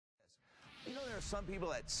some people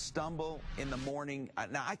that stumble in the morning.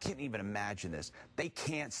 Now, I can't even imagine this. They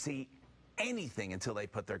can't see anything until they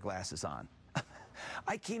put their glasses on.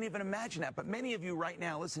 I can't even imagine that. But many of you right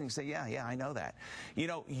now listening say, yeah, I know that. You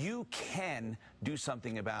know, you can do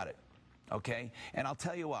something about it. Okay? And I'll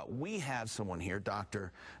tell you what, we have someone here,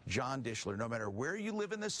 Dr. Jon Dishler. No matter where you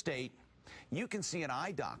live in the state, you can see an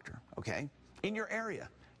eye doctor, okay, in your area,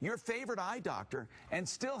 your favorite eye doctor, and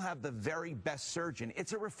still have the very best surgeon.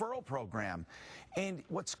 It's a referral program. And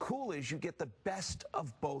what's cool is you get the best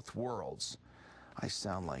of both worlds. I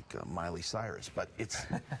sound like Miley Cyrus, but it's...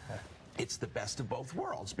 It's the best of both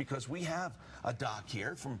worlds because we have a doc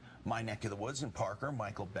here from my neck of the woods in Parker,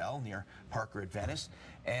 Michael Bell, near Parker at Venice,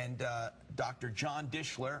 and Dr. Jon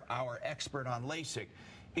Dishler, our expert on LASIK.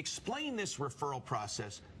 Explain this referral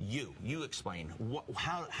process. You explain.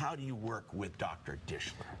 How do you work with Dr.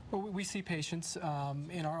 Dishler? Well, we see patients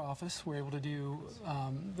in our office. We're able to do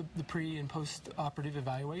the pre- and post-operative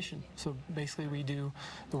evaluation. So basically we do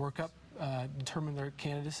the workup, determine their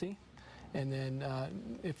candidacy. And then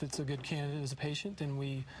if it's a good candidate as a patient, then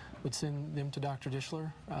we would send them to Dr.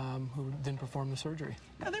 Dishler, who would then perform the surgery.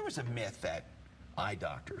 Now, there was a myth that eye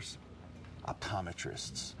doctors,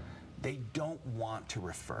 optometrists, they don't want to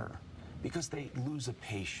refer because they lose a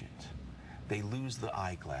patient. They lose the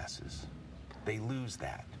eyeglasses. They lose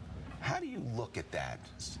that. How do you look at that?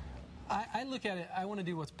 I look at it, I want to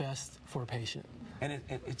do what's best for a patient. And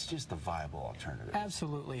it's just a viable alternative.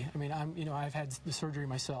 Absolutely. I mean, I've had the surgery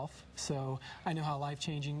myself, so I know how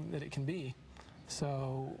life-changing that it can be.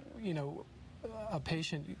 So, you know, a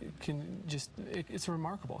patient can just, it's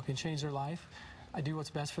remarkable. It can change their life. I do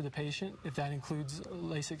what's best for the patient. If that includes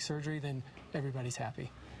LASIK surgery, then everybody's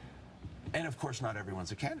happy. And of course, not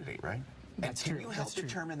everyone's a candidate, right? That's true. Can you help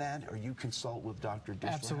determine that, or you consult with Dr.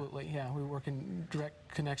 Dishler? Absolutely, yeah. We work in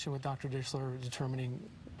direct connection with Dr. Dishler, determining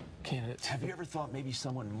candidates. Have you ever thought maybe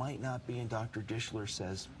someone might not be and Dr. Dishler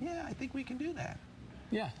says, yeah, I think we can do that?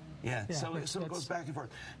 Yeah. Yeah, so it goes back and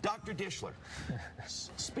forth. Dr. Dishler,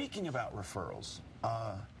 speaking about referrals,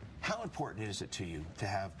 how important is it to you to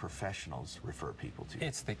have professionals refer people to you?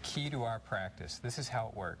 It's the key to our practice. This is how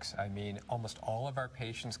it works. I mean, almost all of our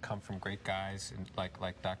patients come from great guys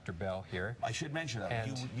like Dr. Bell here. I should mention that.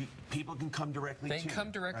 People can come directly to you. They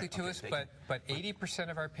come directly to us, but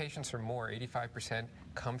 80% of our patients or more, 85%,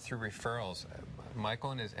 come through referrals.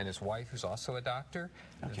 Michael and his wife, who's also a doctor,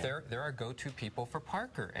 they're our go-to people for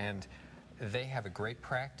Parker. And they have a great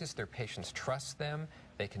practice. Their patients trust them.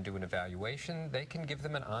 They can do an evaluation. They can give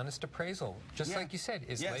them an honest appraisal. Just like you said,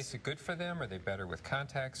 is LASIK good for them? Are they better with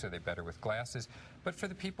contacts? Are they better with glasses? But for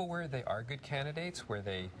the people where they are good candidates, where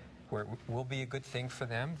it will be a good thing for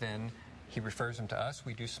them, then he refers them to us.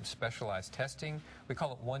 We do some specialized testing. We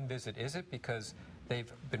call it one visit is it because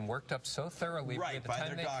they've been worked up so thoroughly by the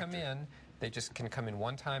time they come in, they just can come in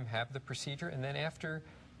one time, have the procedure, and then after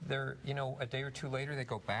they're, you know, a day or two later, they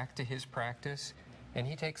go back to his practice, and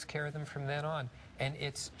he takes care of them from then on. And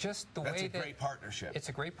it's just the way that... That's a great partnership. It's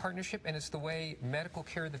a great partnership, and it's the way medical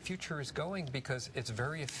care of the future is going because it's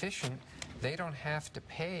very efficient. They don't have to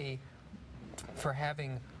pay for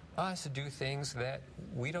having us do things that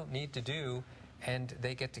we don't need to do, and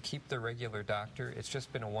they get to keep their regular doctor. It's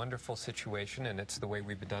just been a wonderful situation, and it's the way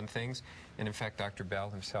we've done things. And in fact, Dr. Bell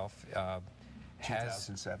himself...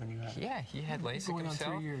 2007 you had? Yeah, he had LASIK going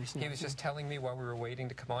himself. On 3 years now. He was just telling me while we were waiting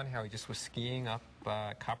to come on how he just was skiing up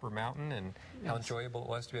Copper Mountain and how enjoyable it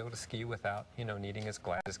was to be able to ski without, you know, needing his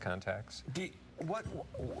glasses contacts. What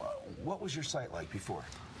was your sight like before?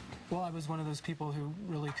 Well, I was one of those people who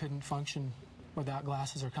really couldn't function without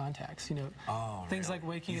glasses or contacts. You know, things like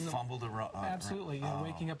waking in the fumbled around. Absolutely, you know,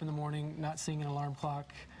 waking up in the morning, not seeing an alarm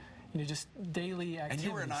clock. You know, just daily activities. And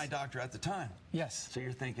you were an eye doctor at the time. Yes. So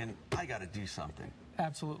you're thinking, I got to do something.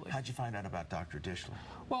 Absolutely. How'd you find out about Dr. Dishler?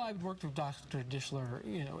 Well, I'd worked with Dr. Dishler,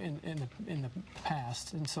 you know, in the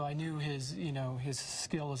past, and so I knew his, you know, his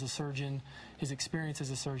skill as a surgeon, his experience as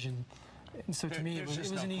a surgeon, and so to me it was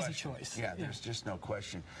an easy choice. Yeah, there's just no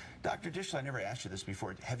question. Dr. Dishler, I never asked you this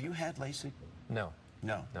before. Have you had LASIK? No.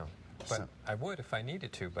 No. No. But I would if I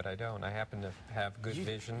needed to, but I don't. I happen to have good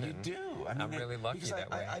vision. You do. I mean, I'm really lucky that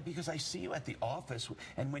way. Because I see you at the office,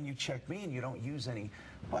 and when you check me and you don't use any,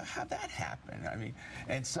 well, how'd that happen? I mean,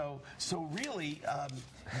 and so really,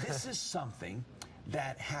 this is something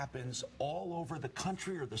that happens all over the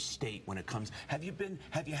country or the state when it comes. Have you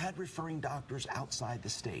had referring doctors outside the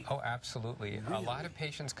state? Oh, absolutely. Really? A lot of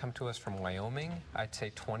patients come to us from Wyoming. I'd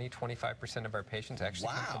say 20–25% of our patients actually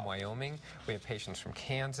come from Wyoming. We have patients from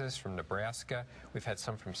Kansas, from Nebraska. We've had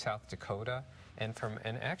some from South Dakota, and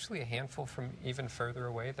actually a handful from even further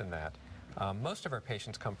away than that. Most of our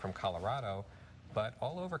patients come from Colorado, but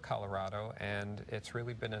all over Colorado, and it's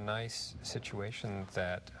really been a nice situation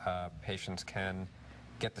that patients can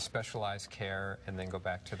get the specialized care and then go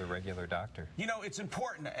back to the regular doctor. You know, it's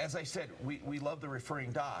important. As I said, we love the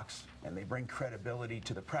referring docs, and they bring credibility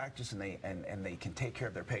to the practice, and they can take care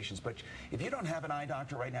of their patients. But if you don't have an eye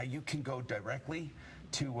doctor right now, you can go directly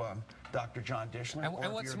to Dr. Jon Dishler.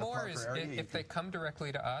 And what's more is if they come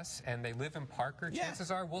directly to us and they live in Parker,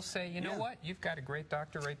 chances are we'll say, you know what, you've got a great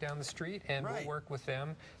doctor right down the street, and we'll work with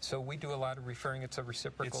them. So we do a lot of referring. It's a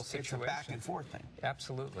reciprocal situation. It's a back and forth thing.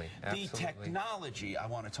 Absolutely. The technology I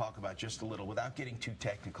want to talk about just a little without getting too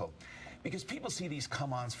technical, because people see these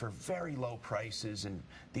come-ons for very low prices and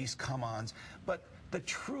these come-ons, but the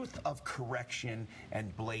truth of correction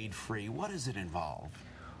and blade-free, what does it involve?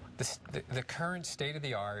 The current state of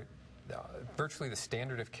the art, virtually the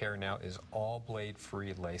standard of care now is all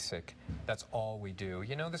blade-free LASIK. That's all we do.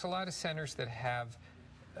 You know, there's a lot of centers that have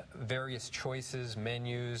various choices,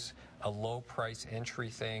 menus, a low price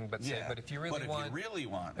entry thing, but if you really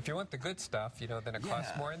want the good stuff, you know, then it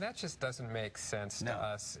costs more, and that just doesn't make sense to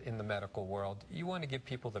us in the medical world. You want to give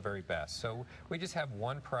people the very best. So we just have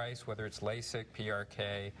one price, whether it's LASIK,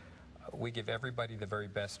 PRK. We give everybody the very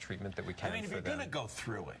best treatment that we can. I mean, if you're going to go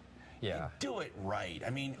through it, do it right. I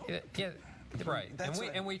mean, right.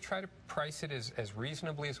 And we try to price it as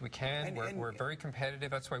reasonably as we can. We're very competitive.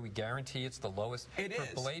 That's why we guarantee it's the lowest. For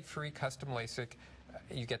blade-free custom LASIK,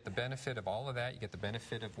 you get the benefit of all of that. You get the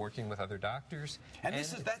benefit of working with other doctors. And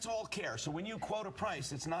that's all care. So when you quote a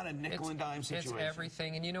price, it's not a nickel and dime situation. It's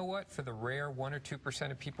everything. And you know what? For the rare 1 or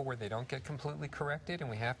 2% of people where they don't get completely corrected and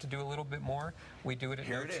we have to do a little bit more, we do it at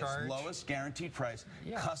no charge. Here it is. Lowest guaranteed price.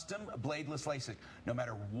 Custom bladeless LASIK. No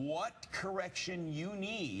matter what correction you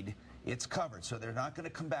need, it's covered. So they're not going to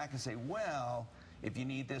come back and say, well, if you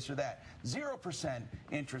need this or that. 0%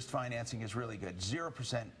 interest financing is really good.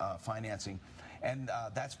 0% financing. And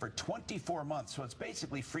that's for 24 months. So it's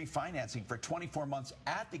basically free financing for 24 months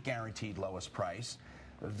at the guaranteed lowest price.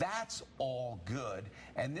 That's all good.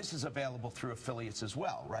 And this is available through affiliates as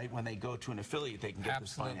well, right? When they go to an affiliate, they can get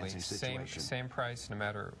this financing situation. Same price, no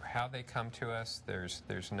matter how they come to us. There's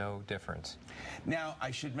no difference. Now,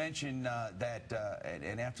 I should mention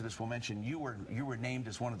and after this we'll mention, you were named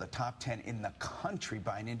as one of the top 10 in the country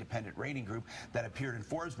by an independent rating group that appeared in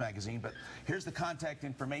Forbes magazine. But here's the contact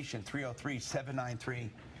information: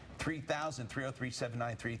 303-793-3000,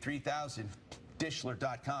 303-793-3000,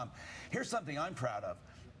 Dishler.com. Here's something I'm proud of.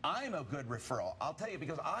 I'm a good referral. I'll tell you,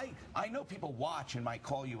 because I know people watch and might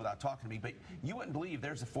call you without talking to me, but you wouldn't believe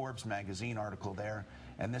there's a Forbes magazine article there,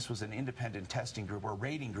 and this was an independent testing group, or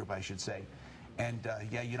rating group, I should say. And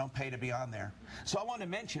yeah, you don't pay to be on there. So I want to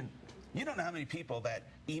mention, you don't know how many people that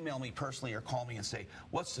email me personally or call me and say,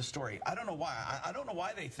 what's the story? I don't know why. I don't know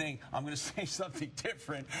why they think I'm going to say something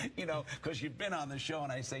different, you know, because you've been on the show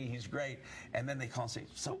and I say he's great. And then they call and say,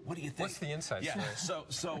 so what do you think? What's the inside story?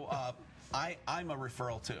 So I'm a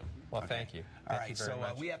referral too. Well, thank you. All right, so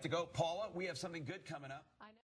we have to go. Paula, we have something good coming up.